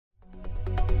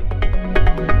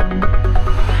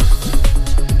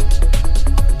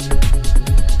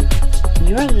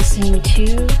You're listening to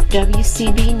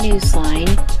WCB Newsline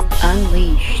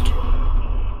Unleashed.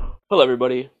 Hello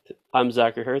everybody, I'm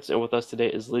Zachary Hertz, and with us today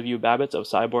is Liviu Babbitt of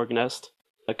Cyborg Nest,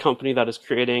 a company that is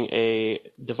creating a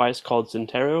device called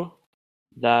Zentero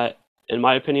that, in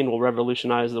my opinion, will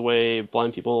revolutionize the way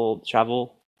blind people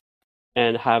travel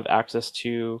and have access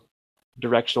to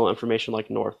directional information like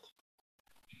north.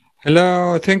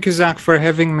 Hello, thank you, Zach, for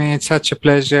having me. It's such a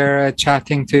pleasure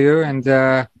chatting to you,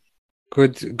 and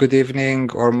good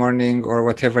evening or morning or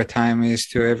whatever time is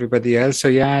to everybody else. So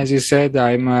yeah, as you said,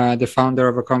 I'm the founder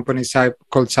of a company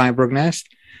called Cyborg Nest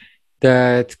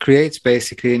that creates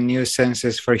basically new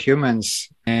senses for humans,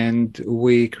 and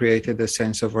we created a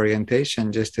sense of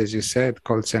orientation, just as you said,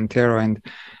 called Zentero, and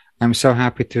I'm so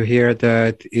happy to hear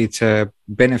that it's a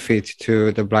benefit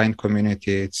to the blind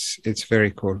community. It's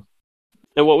very cool.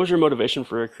 And what was your motivation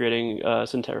for creating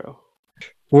Zentero?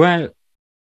 Well,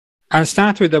 I'll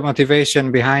start with the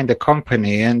motivation behind the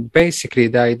company. And basically,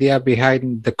 the idea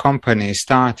behind the company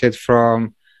started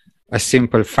from a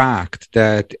simple fact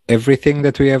that everything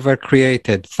that we ever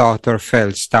created, thought or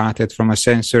felt, started from a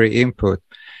sensory input.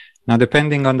 Now,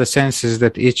 depending on the senses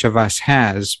that each of us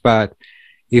has, but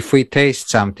if we taste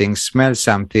something, smell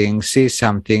something, see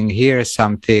something, hear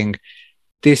something,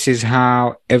 this is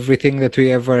how everything that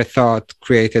we ever thought,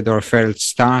 created, or felt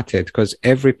started, because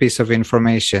every piece of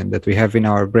information that we have in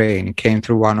our brain came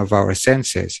through one of our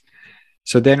senses.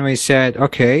 So then we said,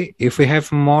 okay, if we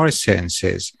have more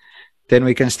senses, then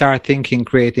we can start thinking,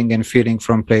 creating, and feeling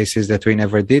from places that we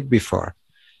never did before.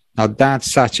 Now,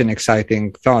 that's such an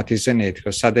exciting thought, isn't it?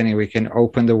 Because suddenly we can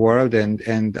open the world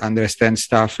and understand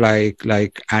stuff like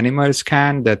animals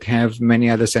can, that have many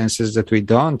other senses that we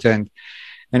don't.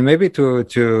 And maybe to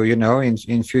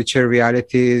in future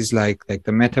realities like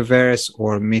the metaverse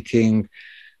or meeting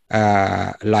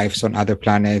lives on other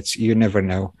planets, you never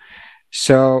know.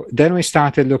 So then we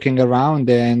started looking around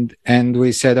and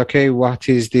we said, okay, what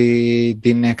is the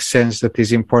next sense that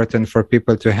is important for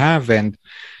people to have? And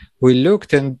we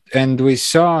looked and we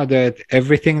saw that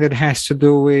everything that has to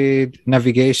do with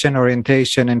navigation,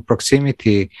 orientation, and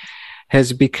proximity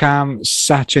has become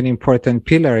such an important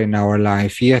pillar in our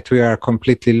life, yet we are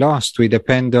completely lost. We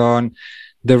depend on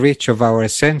the reach of our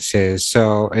senses.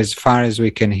 So as far as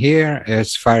we can hear,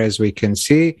 as far as we can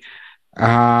see,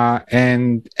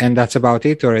 and that's about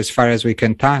it, or as far as we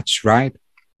can touch, right?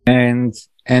 And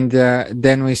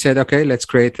then we said, okay, let's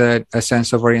create a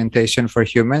sense of orientation for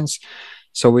humans.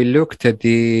 So we looked at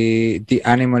the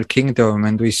animal kingdom,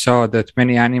 and we saw that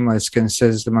many animals can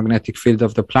sense the magnetic field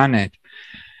of the planet.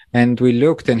 And we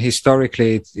looked, and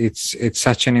historically, it's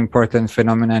such an important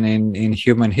phenomenon in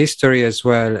human history as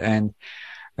well. And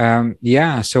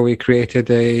so we created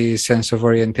a sense of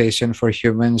orientation for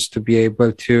humans to be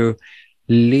able to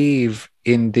live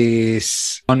in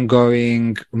this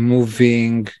ongoing,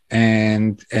 moving,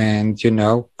 and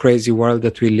crazy world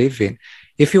that we live in.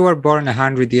 If you were born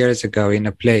 100 years ago in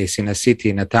a place, in a city,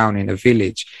 in a town, in a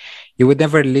village, you would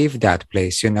never leave that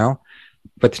place,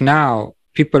 But now,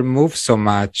 people move so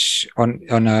much on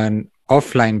an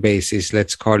offline basis,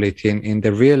 let's call it, in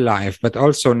the real life, but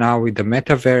also now with the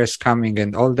metaverse coming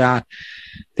and all that,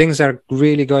 things are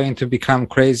really going to become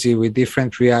crazy with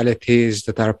different realities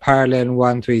that are parallel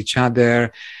one to each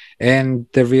other and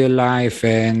the real life.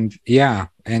 And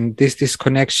this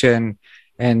disconnection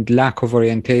and lack of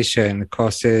orientation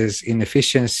causes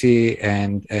inefficiency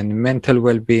and mental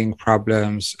well-being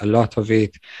problems, a lot of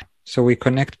it. So we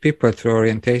connect people through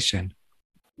orientation.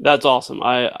 That's awesome.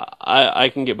 I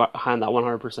can get behind that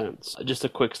 100%. Just a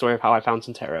quick story of how I found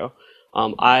Zentero.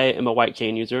 I am a white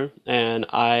cane user, and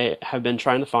I have been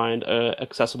trying to find an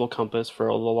accessible compass for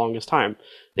the longest time.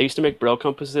 They used to make Braille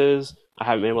compasses. I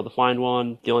haven't been able to find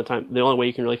one. The only way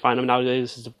you can really find them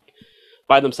nowadays is to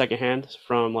buy them secondhand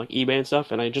from like eBay and stuff.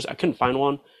 And I couldn't find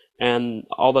one. And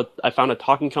I found a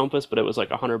talking compass, but it was like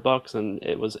 $100, and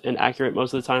it was inaccurate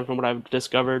most of the time from what I've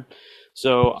discovered.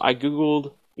 So I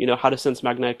Googled, how to sense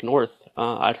magnetic north.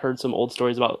 I'd heard some old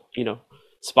stories about,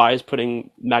 spies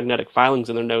putting magnetic filings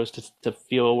in their nose to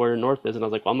feel where north is. And I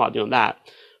was like, well, I'm not doing that.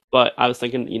 But I was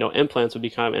thinking, implants would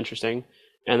be kind of interesting.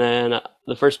 And then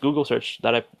the first Google search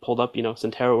that I pulled up,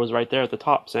 Zentero was right there at the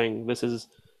top saying, this is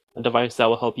a device that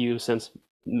will help you sense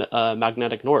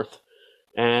magnetic north.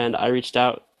 And I reached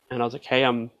out and I was like, hey,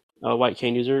 I'm a white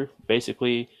cane user.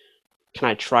 Basically, can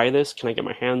I try this? Can I get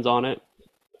my hands on it?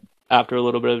 After a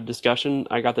little bit of discussion,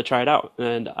 I got to try it out,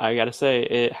 and I gotta say,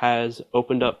 it has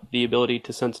opened up the ability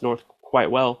to sense north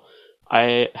quite well.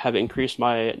 I have increased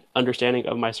my understanding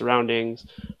of my surroundings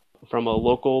from a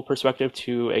local perspective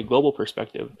to a global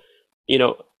perspective.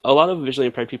 A lot of visually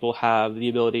impaired people have the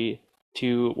ability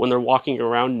to, when they're walking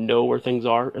around, know where things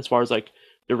are as far as like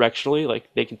directionally, like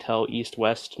they can tell east,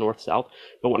 west, north, south.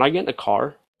 But when I get in a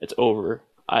car, it's over.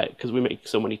 Because we make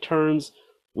so many turns,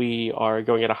 we are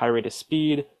going at a high rate of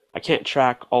speed. I can't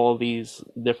track all of these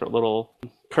different little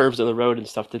curves in the road and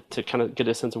stuff to kind of get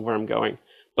a sense of where I'm going.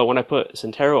 But when I put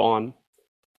Sentero on,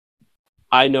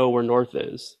 I know where north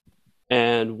is.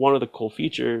 And one of the cool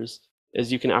features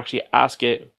is you can actually ask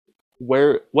it,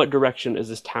 what direction is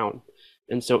this town?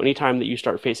 And so anytime that you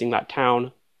start facing that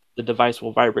town, the device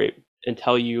will vibrate and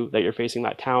tell you that you're facing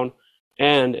that town,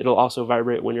 and it'll also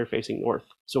vibrate when you're facing north.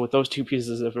 So with those two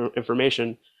pieces of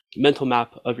information, mental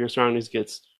map of your surroundings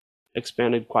gets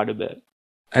expanded quite a bit.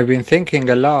 I've been thinking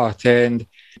a lot, and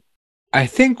I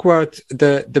think what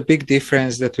the big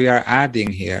difference that we are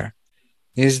adding here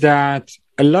is that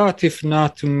a lot, if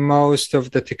not most,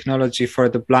 of the technology for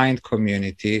the blind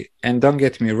community, and don't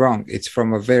get me wrong, it's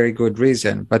from a very good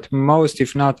reason, but most,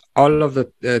 if not all of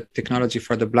the technology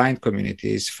for the blind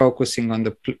community is focusing on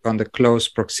the close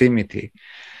proximity.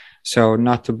 So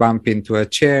not to bump into a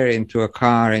chair, into a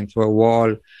car, into a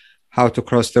wall, how to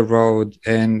cross the road,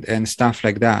 and stuff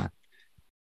like that.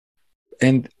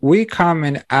 And we come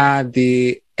and add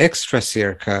the extra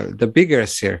circle, the bigger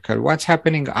circle. What's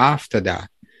happening after that?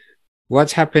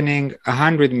 What's happening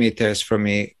 100 meters from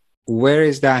me? Where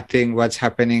is that thing? What's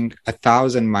happening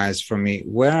 1,000 miles from me?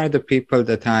 Where are the people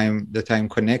that I'm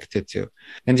connected to?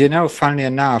 And funnily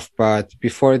enough, but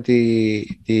before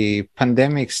the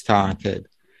pandemic started,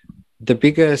 the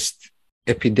biggest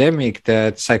epidemic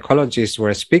that psychologists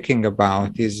were speaking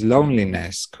about is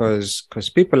loneliness, because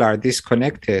people are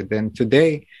disconnected. And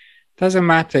today, doesn't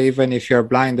matter even if you're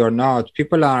blind or not,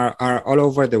 people are all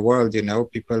over the world,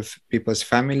 people's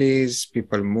families,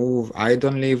 people move. I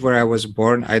don't live where I was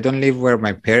born. I don't live where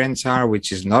my parents are,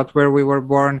 which is not where we were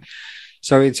born.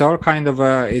 So it's all kind of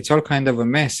a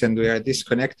mess, and we are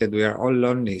disconnected. We are all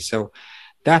lonely. So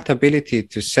that ability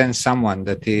to sense someone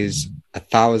that is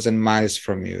 1,000 miles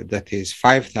from you, that is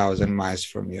 5,000 miles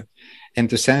from you, and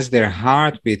to sense their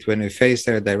heartbeat when we face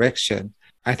their direction,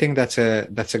 I think that's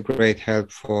a great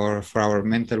help for our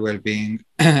mental well-being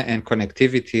and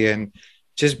connectivity, and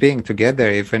just being together,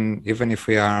 even if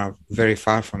we are very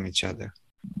far from each other.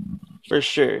 For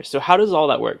sure. So how does all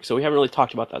that work? So we haven't really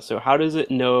talked about that. So how does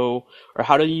it know, or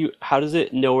how does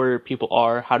it know where people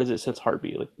are? How does it sense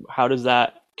heartbeat? Like, how does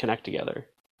that connect together?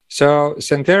 So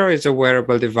Sentero is a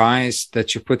wearable device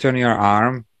that you put on your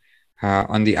arm,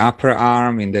 on the upper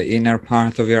arm, in the inner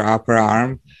part of your upper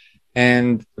arm.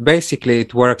 And basically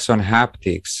it works on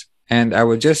haptics. And I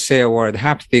will just say a word.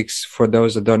 Haptics, for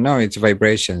those that don't know, it's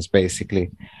vibrations basically.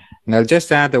 And I'll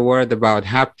just add a word about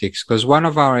haptics, because one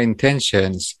of our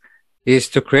intentions is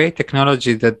to create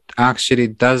technology that actually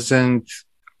doesn't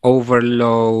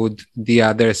overload the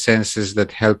other senses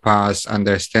that help us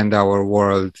understand our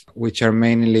world, which are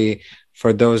mainly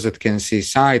for those that can see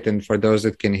sight and for those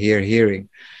that can hear hearing.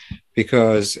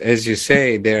 Because as you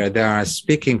say, there are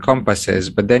speaking compasses,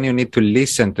 but then you need to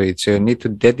listen to it. So you need to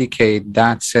dedicate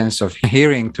that sense of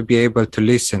hearing to be able to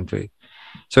listen to it.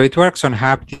 So it works on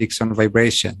haptics, on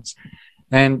vibrations.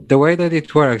 And the way that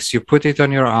it works, you put it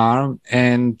on your arm,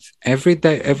 and every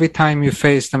time you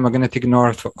face the magnetic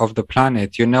north of the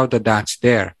planet, you know that that's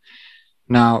there.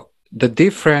 Now, the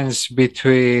difference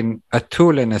between a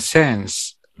tool and a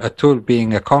sense, a tool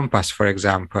being a compass, for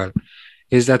example,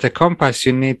 is that a compass,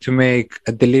 you need to make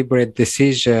a deliberate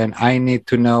decision. I need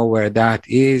to know where that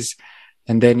is.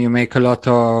 And then you make a lot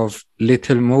of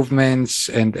little movements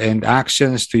and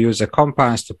actions to use a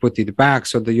compass to put it back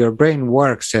so that your brain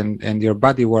works and your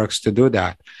body works to do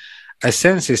that. A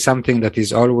sense is something that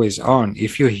is always on.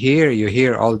 If you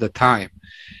hear all the time.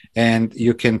 And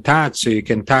you can touch, so you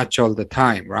can touch all the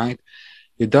time, right?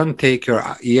 You don't take your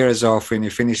ears off when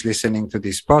you finish listening to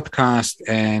this podcast,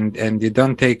 and you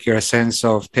don't take your sense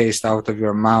of taste out of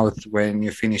your mouth when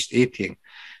you finished eating.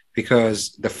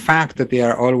 Because the fact that they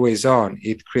are always on,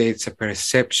 it creates a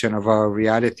perception of our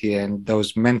reality and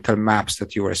those mental maps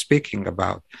that you were speaking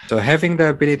about. So having the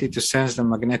ability to sense the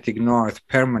magnetic north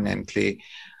permanently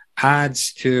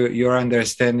adds to your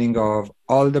understanding of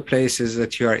all the places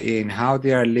that you are in, how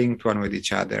they are linked one with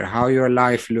each other, how your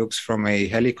life looks from a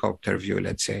helicopter view,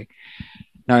 let's say.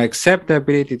 Now, except the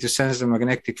ability to sense the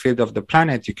magnetic field of the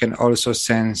planet, you can also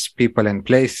sense people and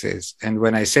places. And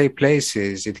when I say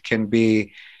places, it can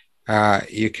be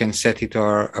you can set it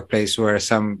or a place where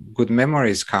some good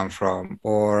memories come from,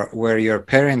 or where your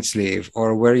parents live,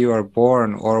 or where you are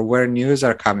born, or where news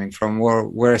are coming from, or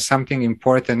where something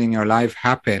important in your life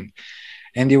happened.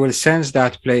 and you will sense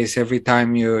that place every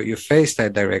time you face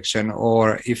that direction.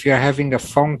 Or if you're having a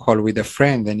phone call with a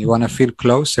friend and you want to feel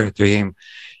closer to him,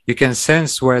 you can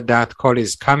sense where that call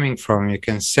is coming from. You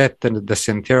can set the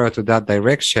Sentero to that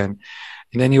direction,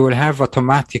 and then you will have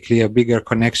automatically a bigger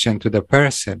connection to the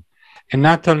person. And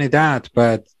not only that,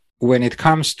 but when it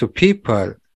comes to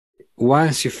people,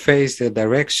 once you face the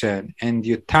direction and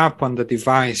you tap on the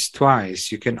device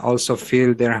twice, you can also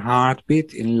feel their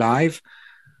heartbeat in live,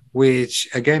 which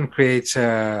again creates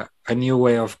a new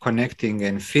way of connecting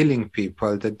and feeling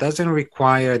people that doesn't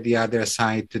require the other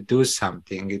side to do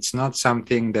something. It's not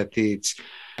something that it's,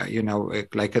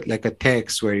 like a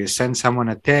text where you send someone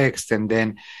a text and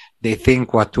then they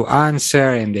think what to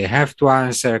answer and they have to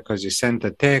answer because you sent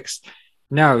a text.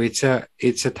 No, it's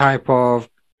a type of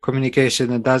communication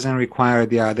that doesn't require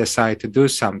the other side to do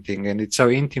something, and it's so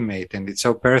intimate and it's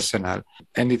so personal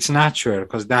and it's natural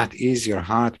because that is your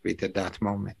heartbeat at that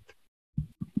moment.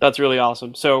 That's really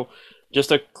awesome. So just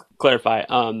to clarify,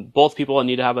 both people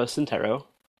need to have a Sentero,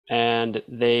 and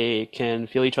they can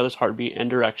feel each other's heartbeat and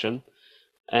direction,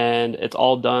 and it's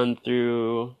all done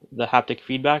through the haptic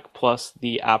feedback plus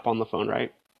the app on the phone,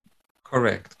 right?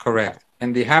 Correct.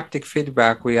 And the haptic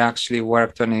feedback, we actually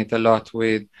worked on it a lot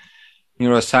with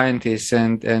neuroscientists,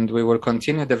 and we will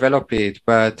continue to develop it.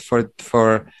 But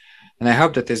and I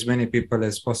hope that as many people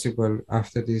as possible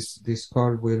after this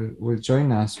call will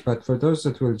join us. But for those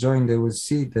that will join, they will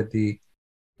see that the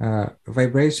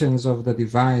vibrations of the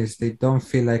device, they don't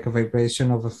feel like a vibration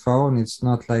of a phone. It's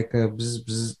not like a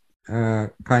bzz,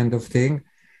 bzz kind of thing.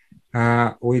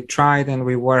 We tried and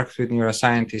we worked with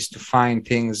neuroscientists to find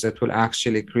things that will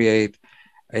actually create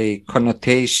a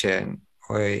connotation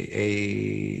or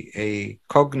a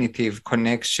cognitive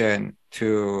connection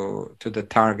to the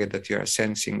target that you are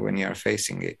sensing when you are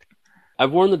facing it.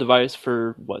 I've worn the device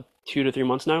for 2 to 3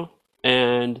 months now,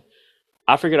 and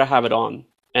I forget I have it on.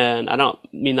 And I don't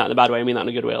mean that in a bad way, I mean that in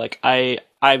a good way. Like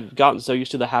I've gotten so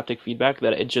used to the haptic feedback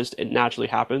that it naturally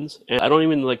happens, and I don't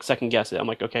even second guess it. I'm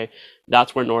like, okay,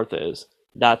 that's where north is.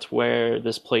 That's where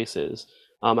this place is.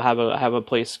 I have a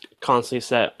place constantly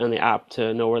set in the app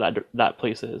to know where that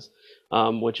place is,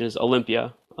 which is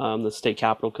Olympia, the state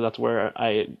capital, because that's where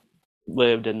I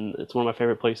lived, and it's one of my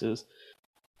favorite places.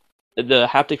 The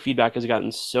haptic feedback has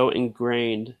gotten so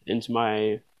ingrained into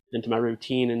my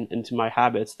routine and into my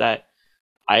habits that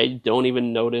I don't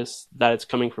even notice that it's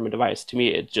coming from a device. To me,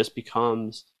 it just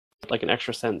becomes like an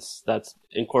extra sense that's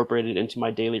incorporated into my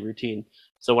daily routine.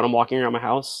 So when I'm walking around my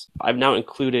house, I've now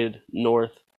included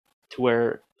north to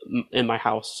where in my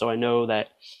house, so I know that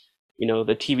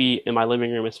the TV in my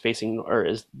living room is facing, or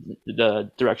is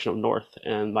the direction of north,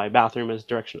 and my bathroom is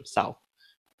direction of south.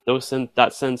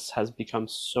 That sense has become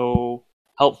so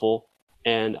helpful,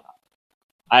 and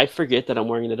I forget that I'm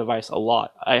wearing the device a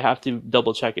lot. I have to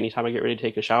double check anytime I get ready to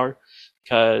take a shower,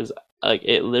 because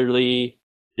it literally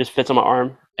just fits on my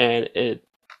arm, and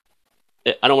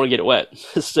I don't want to get it wet,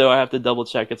 so I have to double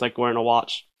check. It's like wearing a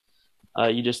watch.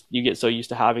 You get so used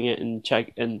to having it and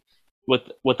check, and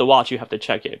with the watch you have to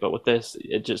check it, but with this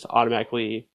it just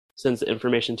automatically sends the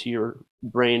information to your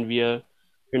brain via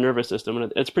your nervous system,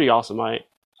 and it's pretty awesome.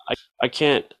 I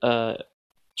can't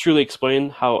truly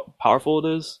explain how powerful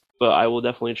it is, but I will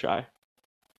definitely try.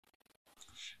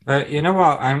 You know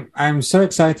what? I'm so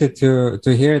excited to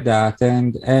hear that,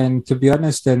 and to be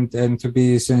honest and to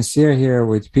be sincere here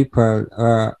with people.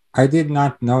 I did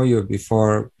not know you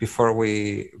before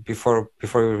we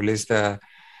released the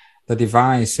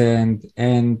device, and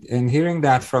hearing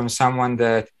that from someone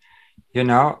that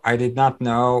I did not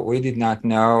know, we did not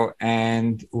know,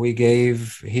 and we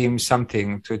gave him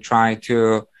something to try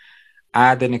to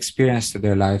add an experience to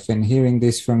their life. And hearing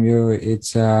this from you,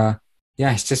 it's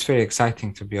just very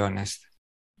exciting, to be honest.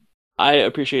 I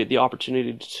appreciate the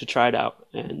opportunity to try it out,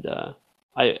 and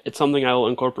it's something I will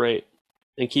incorporate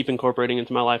and keep incorporating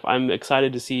into my life. I'm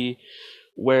excited to see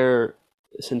where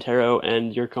Sentero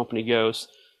and your company goes.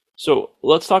 So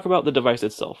let's talk about the device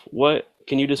itself.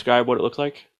 Can you describe what it looks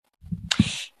like?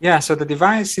 Yeah, so the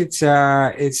device, it's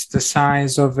the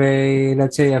size of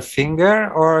let's say a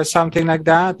finger or something like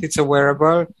that. It's a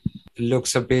wearable. It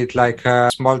looks a bit like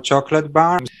a small chocolate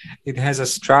bar. It has a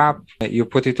strap. You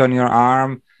put it on your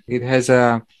arm. It has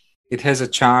a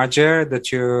charger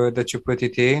that you put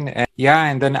it in.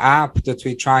 And an app that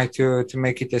we try to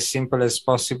make it as simple as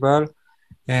possible.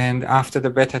 And after the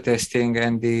beta testing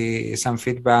and some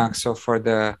feedback, so for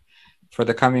the For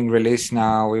the coming release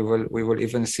now, we will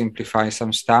even simplify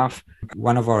some stuff.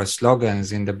 One of our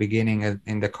slogans in the beginning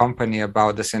in the company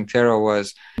about the Sentero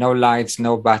was no lights,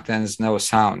 no buttons, no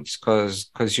sounds,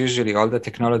 because usually all the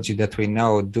technology that we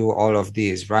know do all of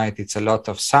these, right? It's a lot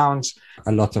of sounds,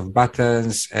 a lot of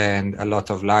buttons, and a lot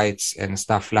of lights and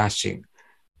stuff flashing.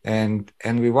 And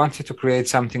we wanted to create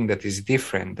something that is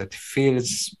different, that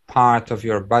feels part of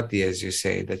your body, as you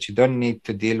say, that you don't need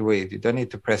to deal with. You don't need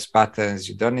to press buttons.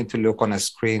 You don't need to look on a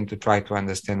screen to try to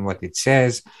understand what it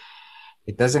says.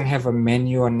 It doesn't have a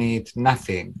menu on it,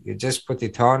 nothing. You just put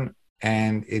it on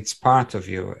and it's part of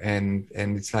you. And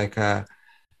it's like there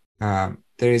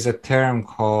is a term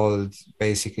called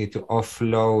basically to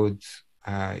offload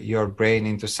your brain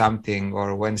into something,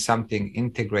 or when something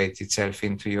integrates itself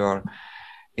into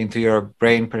your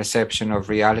brain perception of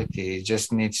reality. It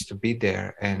just needs to be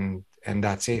there, and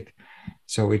that's it.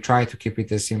 So we try to keep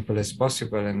it as simple as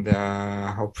possible, and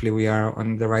hopefully we are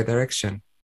on the right direction.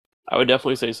 I would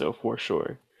definitely say so, for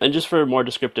sure. And just for more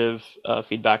descriptive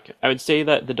feedback, I would say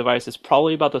that the device is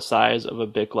probably about the size of a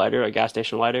Bic lighter, a gas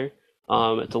station lighter.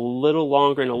 It's a little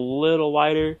longer and a little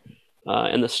wider,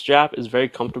 and the strap is very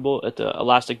comfortable. It's an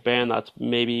elastic band that's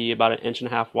maybe about 1.5 inches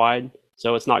wide.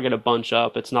 So it's not going to bunch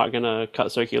up. It's not going to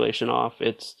cut circulation off.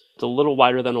 It's a little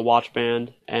wider than a watch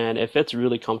band, and it fits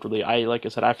really comfortably. Like I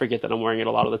said, I forget that I'm wearing it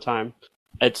a lot of the time.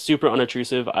 It's super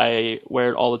unobtrusive. I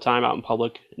wear it all the time out in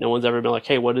public. No one's ever been like,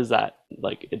 "Hey, what is that?"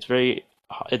 Like, it's very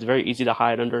easy to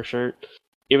hide under a shirt.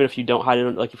 Even if you don't hide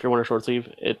it, like if you're wearing a short sleeve,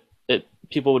 it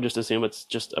people would just assume it's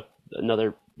just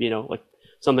another, like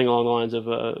something along the lines of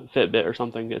a Fitbit or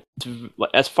something.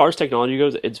 As far as technology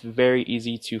goes, it's very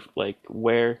easy to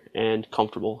wear and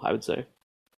comfortable, I would say.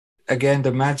 Again,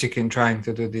 the magic in trying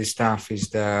to do this stuff is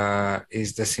the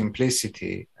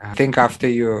simplicity. I think after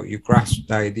you grasp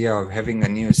the idea of having a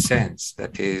new sense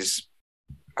that is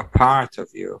a part of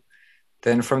you,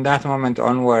 then from that moment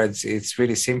onwards, it's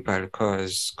really simple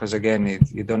because again,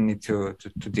 you don't need to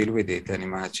deal with it any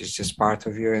much. It's just part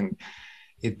of you, and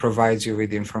it provides you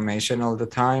with information all the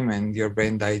time, and your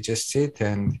brain digests it,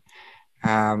 and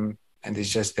it's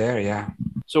just there, yeah.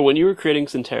 So when you were creating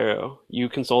Sentero, you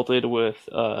consulted with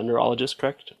a neurologist,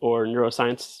 correct, or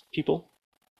neuroscience people?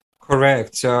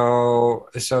 Correct. So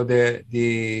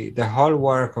the whole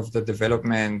work of the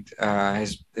development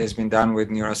has been done with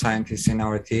neuroscientists in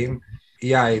our team.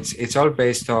 Yeah, it's all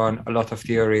based on a lot of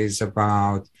theories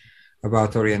about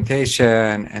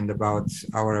orientation and about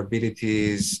our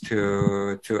abilities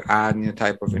to add new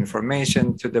type of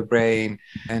information to the brain.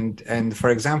 And for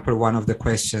example, one of the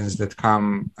questions that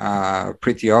come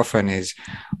pretty often is,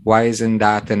 why isn't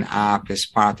that an app as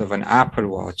part of an Apple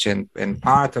Watch? And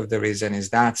part of the reason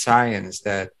is that science,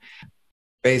 that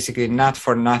basically not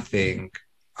for nothing,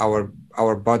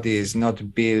 our body is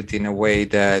not built in a way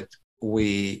that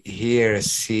we hear,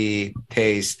 see,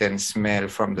 taste, and smell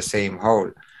from the same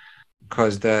hole.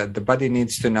 Because the body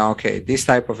needs to know, okay, this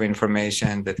type of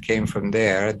information that came from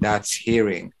there, that's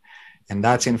hearing. And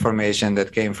that's information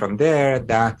that came from there,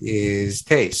 that is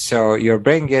taste. So your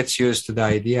brain gets used to the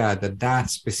idea that that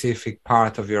specific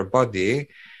part of your body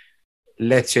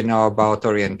lets you know about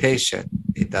orientation.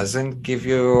 It doesn't give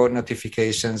you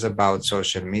notifications about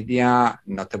social media,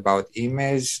 not about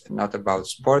emails, not about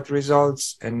sport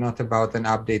results, and not about an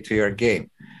update to your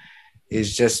game.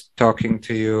 It's just talking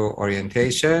to you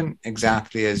orientation,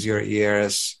 exactly as your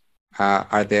ears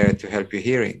are there to help you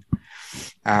hearing.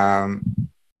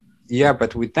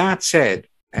 But with that said,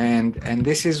 and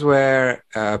this is where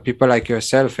people like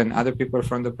yourself and other people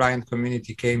from the blind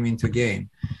community came into game.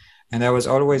 And I was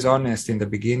always honest in the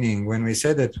beginning when we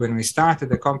said that when we started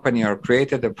the company or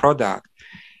created a product,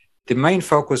 the main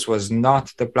focus was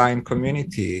not the blind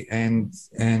community. And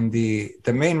the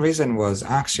main reason was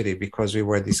actually because we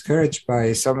were discouraged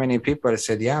by so many people who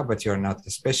said, yeah, but you're not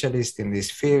a specialist in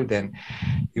this field and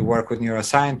you work with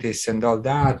neuroscientists and all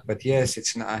that. But yes,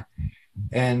 it's not.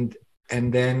 And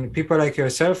then people like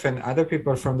yourself and other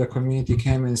people from the community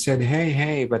came and said,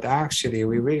 hey, but actually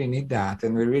we really need that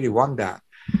and we really want that.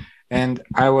 And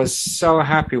I was so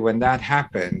happy when that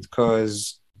happened,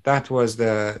 because that was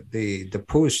the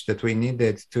push that we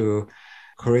needed to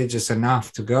courageous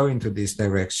enough to go into this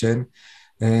direction.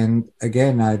 And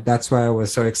again, that's why I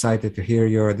was so excited to hear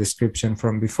your description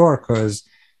from before, because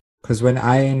when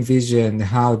I envisioned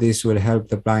how this will help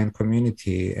the blind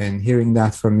community and hearing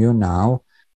that from you now,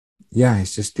 yeah, it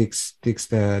just ticks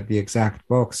the exact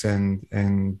box, and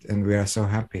we are so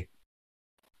happy.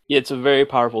 Yeah, it's a very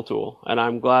powerful tool, and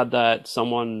I'm glad that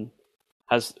someone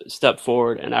has stepped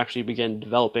forward and actually began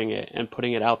developing it and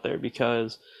putting it out there,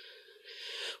 because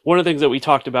one of the things that we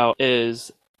talked about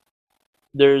is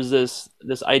there's this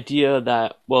idea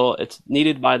that, well, it's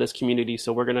needed by this community,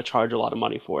 so we're going to charge a lot of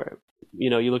money for it.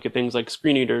 You look at things like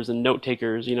screen readers and note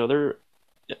takers. They're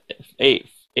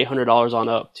 $800 on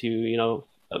up to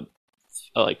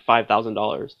like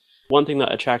 $5,000. One thing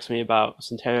that attracts me about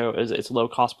Sentero is its low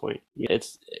cost point.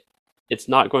 It's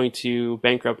not going to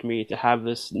bankrupt me to have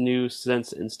this new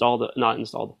sense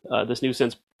this new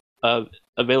sense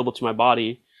available to my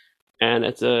body, and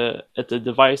it's a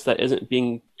device that isn't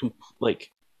being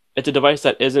it's a device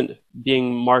that isn't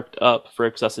being marked up for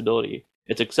accessibility.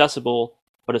 It's accessible,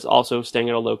 but it's also staying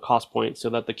at a low cost point so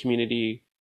that the community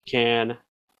can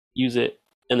use it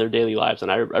in their daily lives,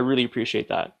 and I really appreciate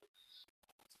that.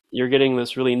 You're getting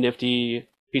this really nifty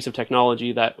piece of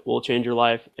technology that will change your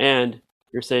life, and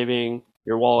you're saving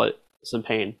your wallet some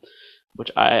pain,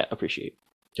 which I appreciate.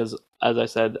 Because, as I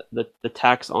said, the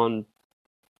tax on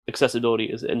accessibility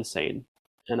is insane,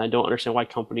 and I don't understand why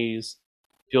companies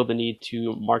feel the need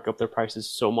to mark up their prices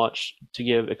so much to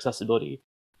give accessibility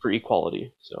for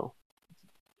equality. So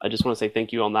I just want to say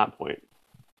thank you on that point.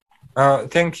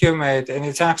 Thank you, mate. And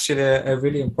it's actually a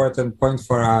really important point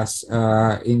for us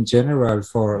in general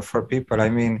for people. I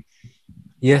mean,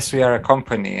 yes, we are a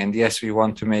company, and yes, we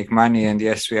want to make money, and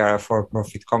yes, we are a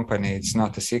for-profit company. It's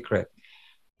not a secret.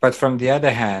 But from the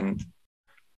other hand,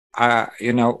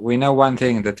 we know one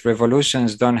thing, that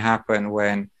revolutions don't happen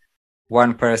when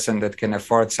one person that can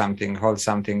afford something holds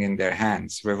something in their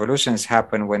hands. Revolutions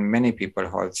happen when many people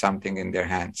hold something in their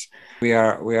hands. We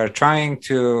are trying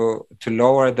to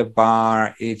lower the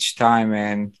bar each time,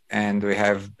 and we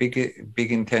have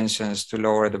big intentions to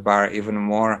lower the bar even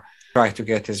more. Try to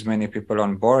get as many people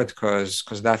on board, because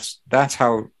that's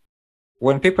how,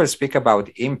 when people speak about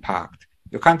impact,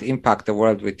 you can't impact the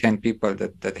world with 10 people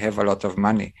that have a lot of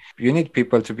money. You need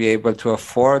people to be able to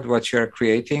afford what you're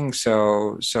creating,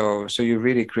 so you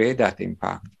really create that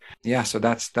impact. Yeah, so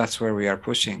that's where we are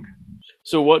pushing.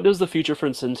 So what does the future for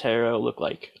Sentero look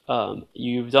like?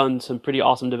 You've done some pretty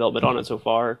awesome development on it so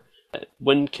far.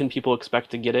 When can people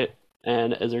expect to get it?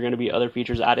 And is there going to be other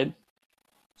features added?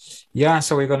 Yeah,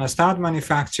 so we're going to start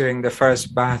manufacturing the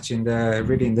first batch in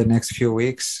the next few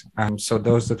weeks. So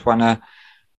those that want to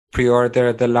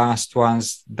pre-order the last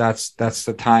ones, that's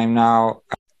the time now.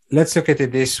 Let's look at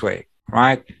it this way,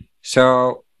 right?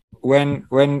 So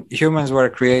when humans were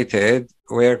created,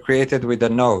 we were created with a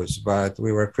nose, but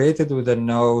we were created with a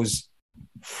nose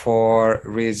for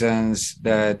reasons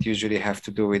that usually have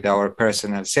to do with our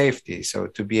personal safety. So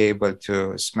to be able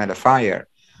to smell a fire,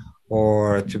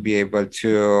 or to be able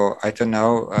to,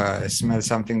 smell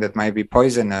something that might be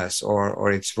poisonous,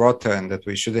 or it's rotten that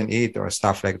we shouldn't eat, or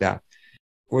stuff like that.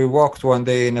 We walked one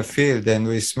day in a field and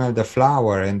we smelled a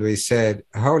flower, and we said,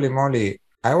 holy moly,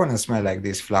 I want to smell like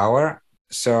this flower.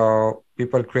 So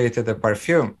people created a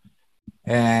perfume.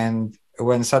 And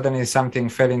when suddenly something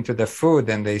fell into the food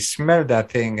and they smelled that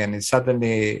thing, and it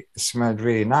suddenly smelled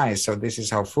really nice. So this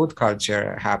is how food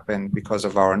culture happened, because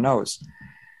of our nose.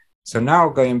 So now,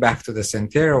 going back to the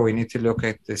Sentero, we need to look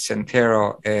at the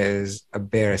Sentero as a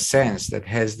bare sense that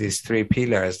has these three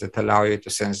pillars that allow you to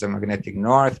sense the magnetic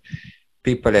north,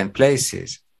 people and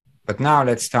places. But now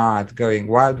let's start going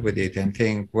wild with it and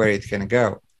think where it can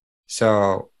go.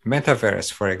 So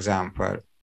metaverse, for example,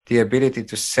 the ability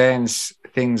to sense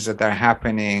things that are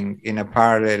happening in a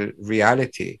parallel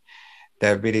reality,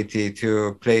 the ability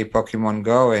to play Pokemon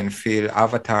Go and feel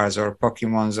avatars or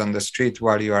Pokemons on the street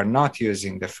while you are not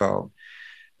using the phone,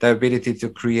 the ability to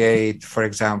create, for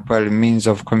example, means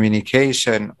of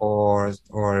communication or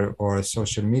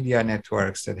social media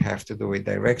networks that have to do with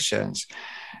directions,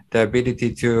 the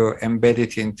ability to embed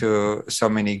it into so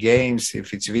many games,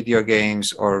 if it's video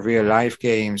games or real life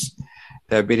games,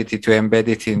 the ability to embed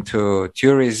it into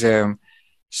tourism.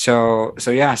 So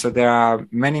there are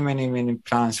many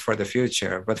plans for the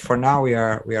future, but for now we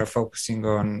are focusing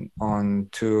on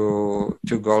two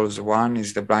goals. One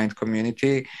is the blind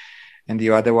community, and the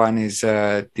other one is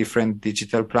different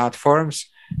digital platforms.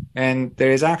 And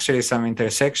there is actually some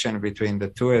intersection between the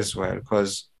two as well,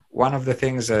 because one of the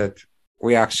things that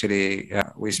we actually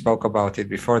we spoke about it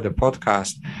before the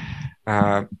podcast.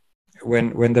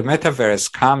 When the metaverse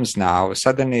comes now,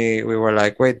 suddenly we were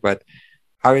like, wait, but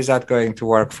how is that going to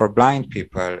work for blind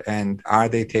people? And are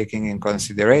they taking in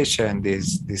consideration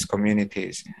these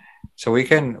communities? So we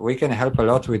can help a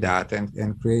lot with that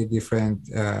and create different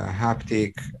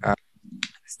haptic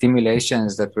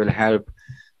stimulations that will help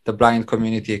the blind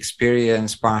community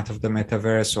experience part of the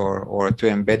metaverse, or to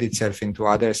embed itself into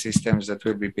other systems that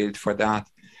will be built for that.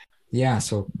 Yeah,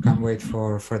 so can't wait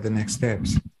for the next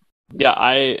steps. Yeah,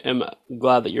 I am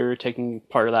glad that you're taking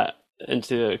part of that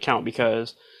into account,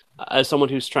 because as someone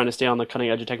who's trying to stay on the cutting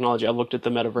edge of technology, I've looked at the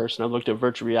metaverse and I've looked at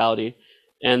virtual reality,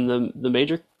 and the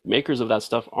major makers of that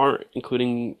stuff aren't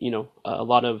including, a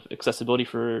lot of accessibility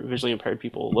for visually impaired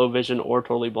people, low vision or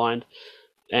totally blind.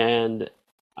 And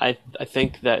I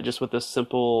think that just with this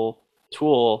simple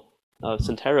tool,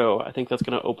 Centero, I think that's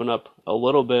going to open up a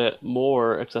little bit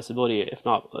more accessibility, if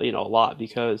not, a lot,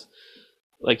 because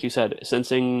like you said,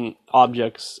 sensing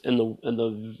objects in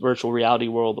the virtual reality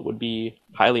world would be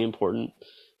highly important.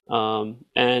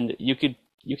 And you could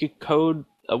code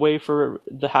a way for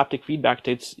the haptic feedback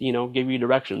to give you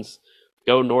directions.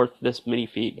 Go north this many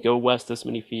feet, go west this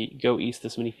many feet, go east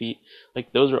this many feet.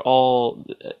 Like those are all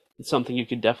something you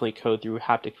could definitely code through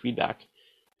haptic feedback.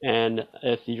 And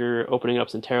if you're opening up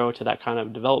Centero to that kind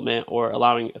of development or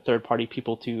allowing third party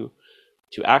people to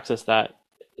access that,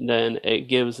 then it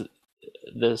gives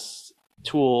this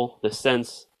tool, this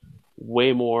sense,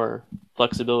 way more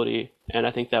flexibility. And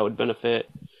I think that would benefit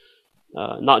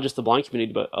not just the blind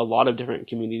community, but a lot of different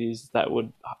communities that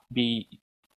would be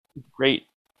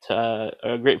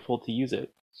grateful to use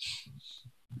it.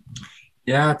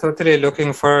 Yeah, totally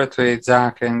looking forward to it,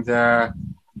 Zach. And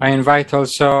I invite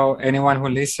also anyone who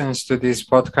listens to this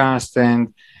podcast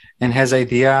and has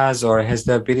ideas or has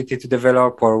the ability to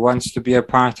develop or wants to be a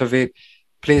part of it,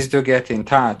 please do get in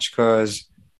touch, because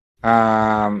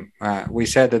we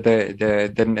said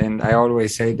that and I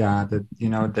always say that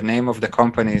the name of the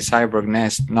company is Cyborg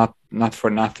Nest, not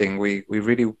for nothing. We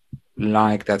really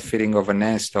like that feeling of a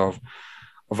nest, of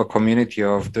a community,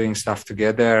 of doing stuff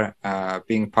together,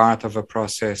 being part of a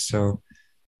process. So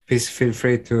please feel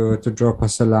free to drop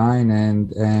us a line,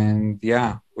 and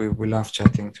yeah, we love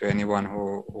chatting to anyone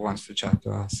who wants to chat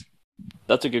to us.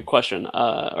 That's a good question,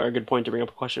 or a good point to bring up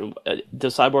a question.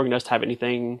 Does Cyborg Nest have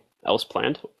anything else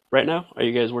planned right now? Are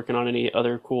you guys working on any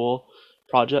other cool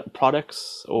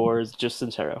products, or is it just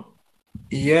Centero?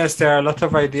 Yes, there are a lot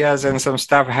of ideas and some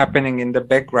stuff happening in the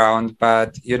background,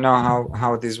 but you know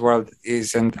how this world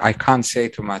is, and I can't say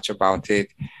too much about it.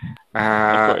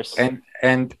 Of course.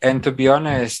 And to be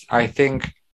honest, I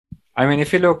think,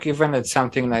 if you look even at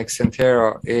something like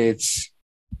Centero, it's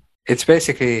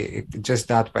basically just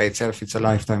that by itself. It's a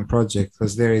lifetime project,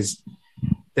 because there is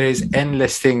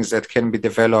endless things that can be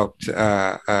developed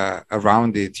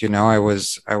around it. I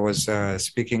was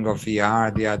speaking of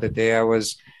VR the other day. I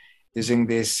was using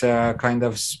this kind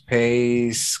of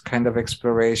space kind of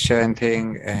exploration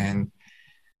thing, and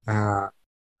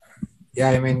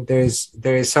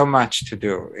there is so much to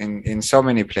do in so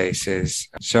many places.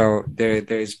 So there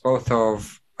is both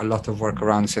of a lot of work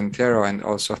around Centero and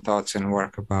also thoughts and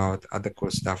work about other cool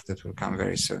stuff that will come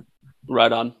very soon.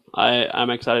 Right on. I'm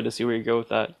excited to see where you go with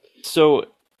that. So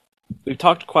we've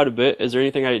talked quite a bit. Is there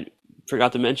anything I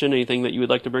forgot to mention? Anything that you would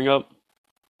like to bring up?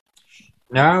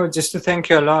 No, just to thank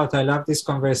you a lot. I love these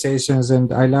conversations,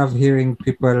 and I love hearing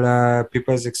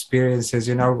people's experiences.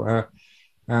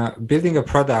 Building a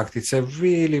product, it's a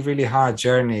really, really hard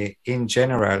journey in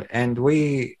general, and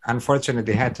we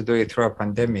unfortunately had to do it through a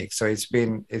pandemic. So it's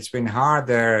been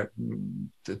harder,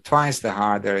 twice the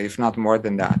harder, if not more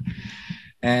than that.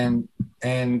 And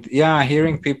yeah,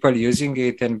 hearing people using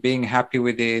it and being happy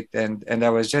with it, and I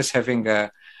was just having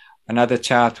another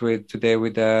chat today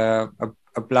with a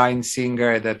blind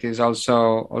singer that is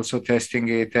also testing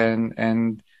it,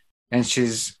 and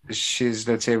she's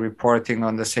let's say reporting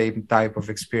on the same type of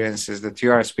experiences that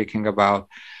you are speaking about.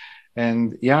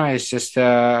 And yeah, it's just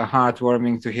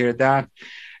heartwarming to hear that.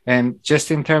 And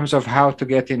just in terms of how to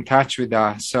get in touch with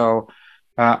us, so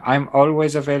I'm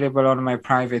always available on my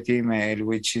private email,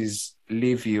 which is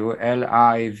Liviu,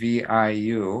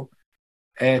 Liviu,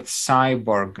 at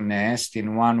cyborgnest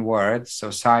in one word. So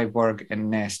cyborg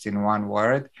and nest in one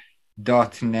word,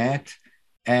 .net.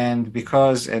 And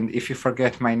if you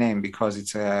forget my name, because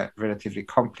it's a relatively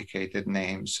complicated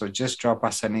name, so just drop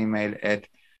us an email at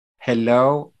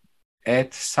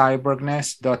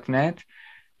hello@cyborgnest.net,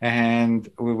 and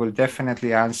we will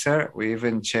definitely answer. We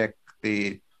even check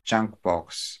the junk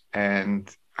box, and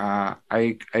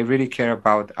I really care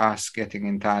about us getting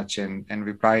in touch and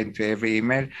replying to every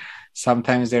email.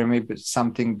 Sometimes there may be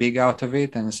something big out of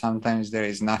it, and sometimes there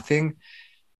is nothing.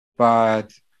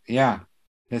 But yeah,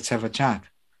 let's have a chat.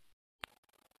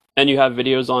 And you have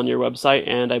videos on your website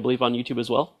and I believe on YouTube as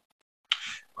well?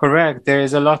 Correct. There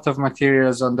is a lot of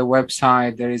materials on the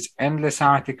website. There is endless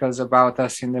articles about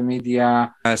us in the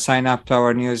media. Sign up to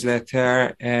our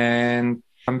newsletter and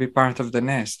be part of the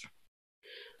nest.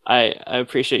 I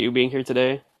appreciate you being here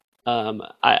today.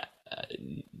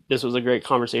 This was a great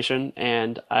conversation,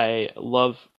 and I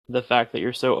love the fact that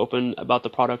you're so open about the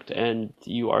product and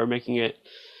you are making it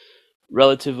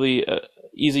relatively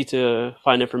easy to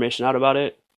find information out about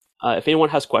it. If anyone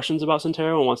has questions about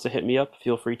Centero and wants to hit me up,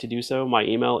 feel free to do so. My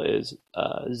email is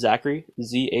Zachary,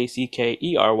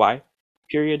 Zakkery,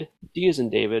 period, D as in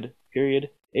David,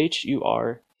 period,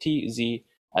 HURTZ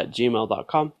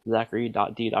 @gmail.com,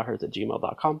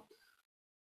 Zachary.d.hertz@gmail.com.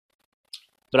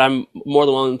 But I'm more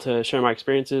than willing to share my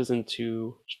experiences and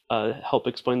to help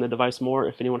explain the device more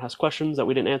if anyone has questions that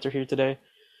we didn't answer here today.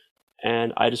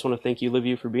 And I just want to thank you,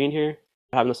 Liviu, for being here,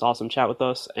 having this awesome chat with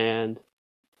us, and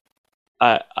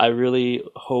I really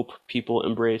hope people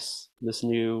embrace this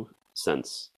new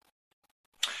sense.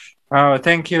 Oh,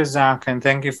 thank you, Zach, and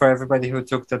thank you for everybody who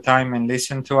took the time and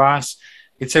listened to us.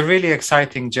 It's a really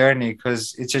exciting journey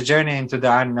because it's a journey into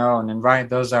the unknown, and right,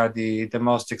 those are the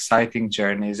most exciting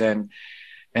journeys. And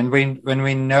when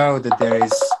we know that there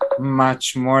is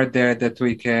much more there that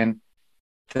we can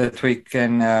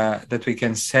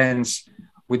sense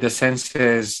with the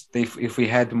senses, if we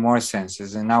had more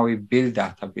senses, and now we build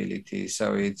that ability.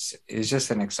 So it's just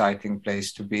an exciting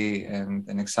place to be and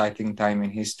an exciting time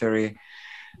in history.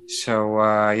 So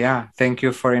thank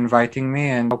you for inviting me,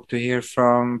 and hope to hear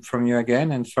from you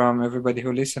again and from everybody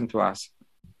who listened to us.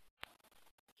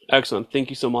 Excellent. Thank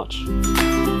you so much.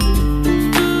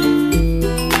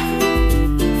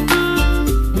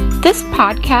 This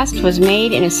podcast was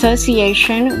made in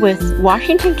association with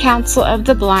Washington Council of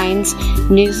the Blind's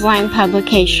Newsline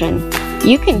publication.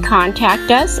 You can contact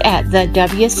us at the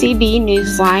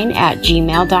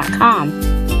wcbnewsline@gmail.com.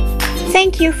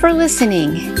 Thank you for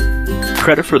listening.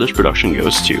 Credit for this production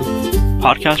goes to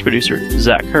podcast producer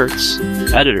Zach Hertz,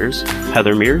 editors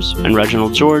Heather Mears and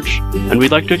Reginald George, and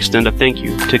we'd like to extend a thank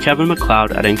you to Kevin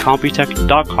MacLeod at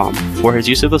Incompetech.com for his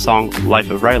use of the song Life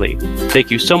of Riley.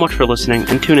 Thank you so much for listening,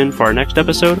 and tune in for our next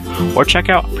episode or check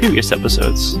out previous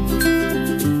episodes.